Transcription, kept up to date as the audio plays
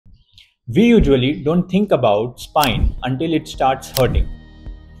We usually don't think about spine until it starts hurting.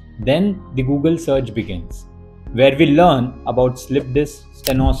 Then the Google search begins, where we learn about slip disc,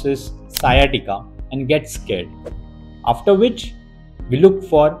 stenosis, sciatica, and get scared. After which, we look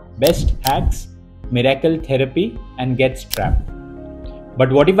for best hacks, miracle therapy, and get strapped.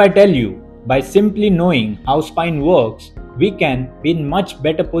 But what if I tell you, by simply knowing how spine works, we can be in much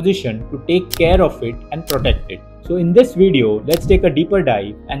better position to take care of it and protect it. So in this video, let's take a deeper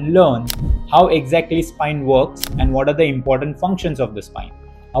dive and learn how exactly spine works and what are the important functions of the spine.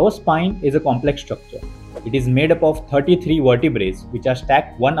 Our spine is a complex structure. It is made up of 33 vertebrae which are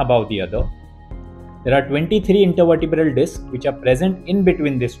stacked one above the other. There are 23 intervertebral discs which are present in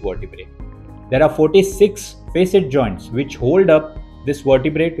between this vertebrae. There are 46 facet joints which hold up this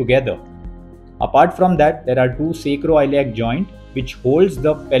vertebrae together. Apart from that, there are two sacroiliac joints which holds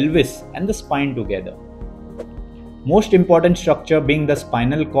the pelvis and the spine together. Most important structure being the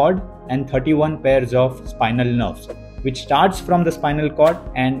spinal cord and 31 pairs of spinal nerves, which starts from the spinal cord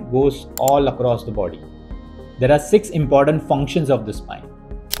and goes all across the body. There are 6 important functions of the spine.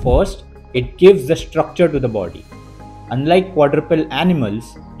 First, it gives the structure to the body. Unlike quadruped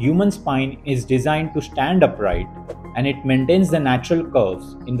animals, human spine is designed to stand upright and it maintains the natural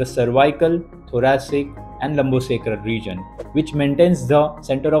curves in the cervical, thoracic and lumbosacral region, which maintains the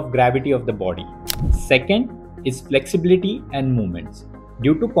center of gravity of the body. Second is flexibility and movements.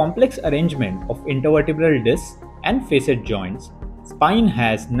 Due to complex arrangement of intervertebral discs and facet joints, spine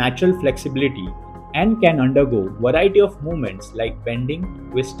has natural flexibility and can undergo variety of movements like bending,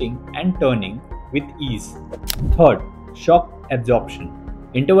 twisting and turning with ease. Third, shock absorption.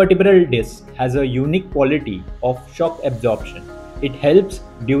 Intervertebral disc has a unique quality of shock absorption. It helps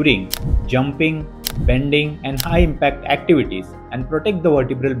during jumping, bending and high impact activities and protect the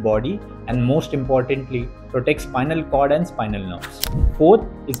vertebral body and most importantly protect spinal cord and spinal nerves. Fourth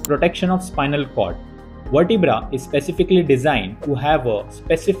is protection of spinal cord. Vertebra is specifically designed to have a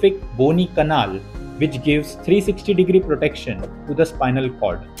specific bony canal which gives 360-degree protection to the spinal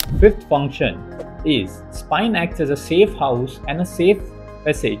cord. Fifth function is spine acts as a safe house and a safe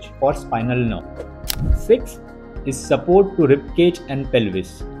passage for spinal nerve. Sixth is support to rib cage and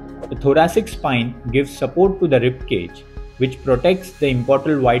pelvis. The thoracic spine gives support to the rib cage, which protects the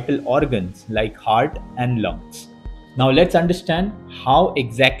important vital organs like heart and lungs. Now let's understand how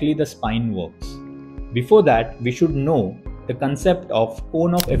exactly the spine works. Before that, we should know the concept of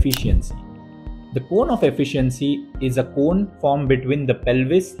cone of efficiency. The cone of efficiency is a cone formed between the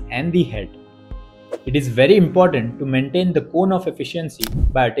pelvis and the head. It is very important to maintain the cone of efficiency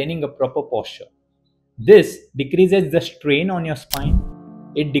by attaining a proper posture. This decreases the strain on your spine.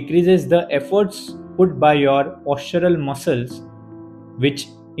 It decreases the efforts put by your postural muscles, which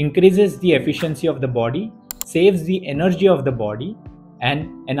increases the efficiency of the body, saves the energy of the body,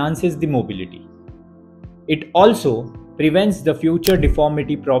 and enhances the mobility. It also prevents the future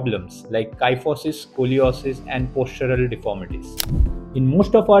deformity problems like kyphosis, scoliosis, and postural deformities. In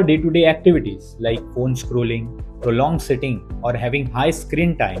most of our day-to-day activities like phone scrolling, prolonged sitting, or having high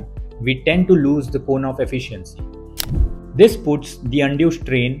screen time, we tend to lose the cone of efficiency. This puts the undue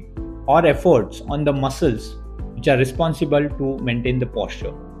strain or efforts on the muscles which are responsible to maintain the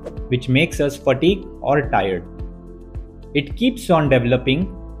posture, which makes us fatigued or tired. It keeps on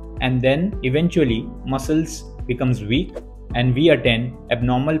developing and then eventually muscles becomes weak and we attain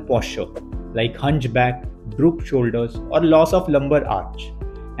abnormal posture like hunchback, drooped shoulders or loss of lumbar arch,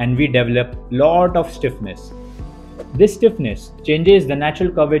 and we develop lot of stiffness. This stiffness changes the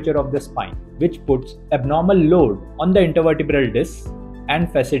natural curvature of the spine, which puts abnormal load on the intervertebral discs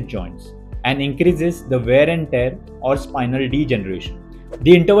and facet joints and increases the wear and tear or spinal degeneration.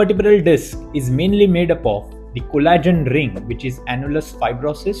 The intervertebral disc is mainly made up of the collagen ring, which is annulus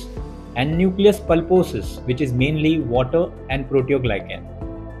fibrosus, and nucleus pulposus, which is mainly water and proteoglycan.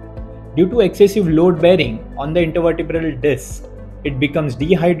 Due to excessive load bearing on the intervertebral disc, it becomes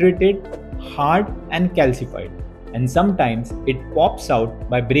dehydrated, hard and calcified, and sometimes it pops out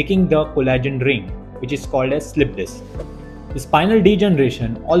by breaking the collagen ring, which is called as slip disc. The spinal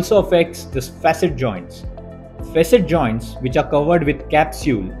degeneration also affects the facet joints. Facet joints, which are covered with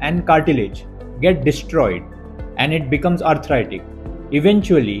capsule and cartilage, get destroyed and it becomes arthritic.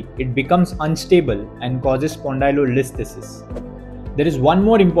 Eventually, it becomes unstable and causes spondylolisthesis. There is one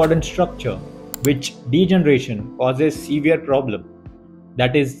more important structure which degeneration causes severe problem,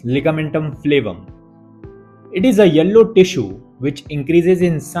 that is ligamentum flavum. It is a yellow tissue which increases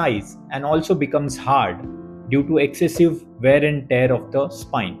in size and also becomes hard due to excessive wear and tear of the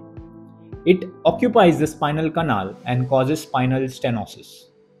spine. It occupies the spinal canal and causes spinal stenosis.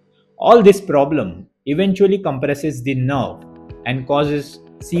 All this problem eventually compresses the nerve and causes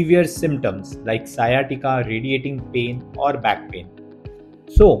severe symptoms like sciatica, radiating pain, or back pain.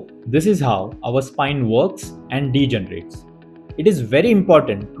 So, this is how our spine works and degenerates. It is very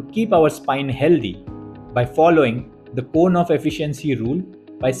important to keep our spine healthy by following the cone of efficiency rule,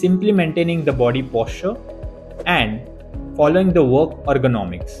 by simply maintaining the body posture and following the work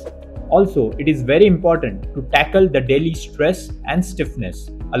ergonomics. Also, it is very important to tackle the daily stress and stiffness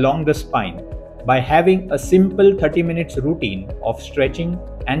along the spine by having a simple 30 minutes routine of stretching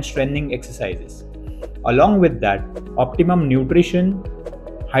and strengthening exercises. Along with that, optimum nutrition,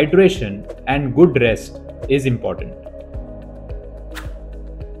 hydration, and good rest is important.